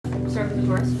start with the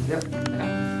chorus? Yep. Okay.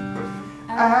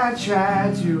 I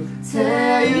tried to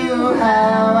tell you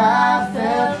how I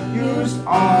felt, used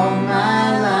all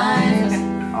my lines.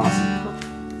 Okay. Awesome.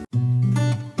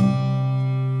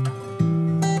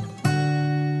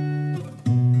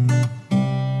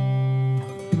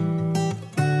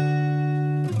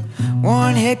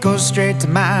 One hit goes straight to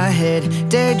my head.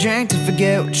 Day drank to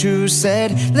forget what you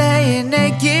said. Laying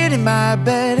naked in my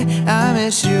bed. I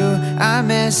miss you, I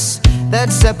miss that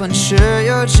Zeppelin shirt,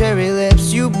 your cherry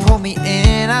lips. You pull me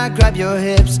in, I grab your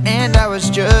hips, and I was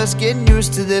just getting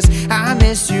used to this. I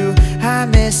miss you, I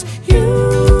miss you,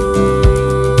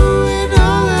 and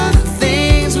all of the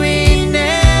things we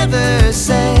never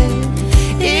said.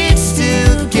 It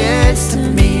still gets to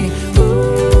me.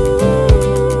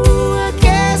 Ooh, I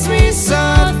guess we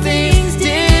saw things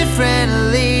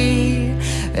differently.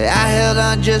 I held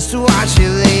on just to watch you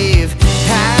leave.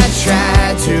 I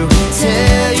tried to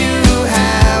tell you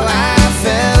how I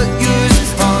felt,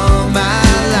 used all my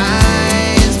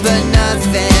lines, but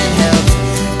nothing helped.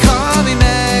 Call me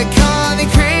mad, call me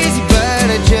crazy, but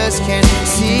I just can't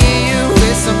see you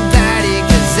with somebody,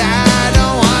 'cause I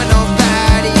don't want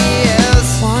nobody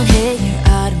else. One hit, you're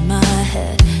out of my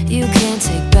head. You can't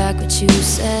take back what you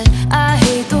said. I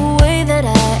hate the way that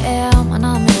I am, and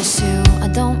I miss you. I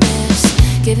don't miss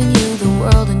giving you the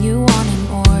world and you wanted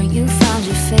more. You found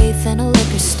your faith in a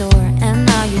liquor store, and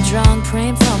now you're drunk,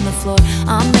 praying from the floor.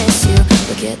 I miss you,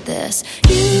 but get this.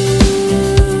 You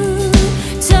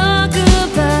talk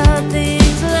about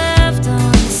things left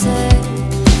unsaid.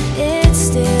 It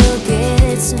still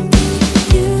gets to me.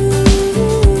 You,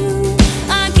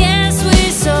 I guess we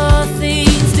saw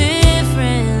things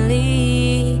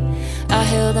differently. I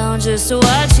held on just to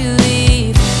watch you leave.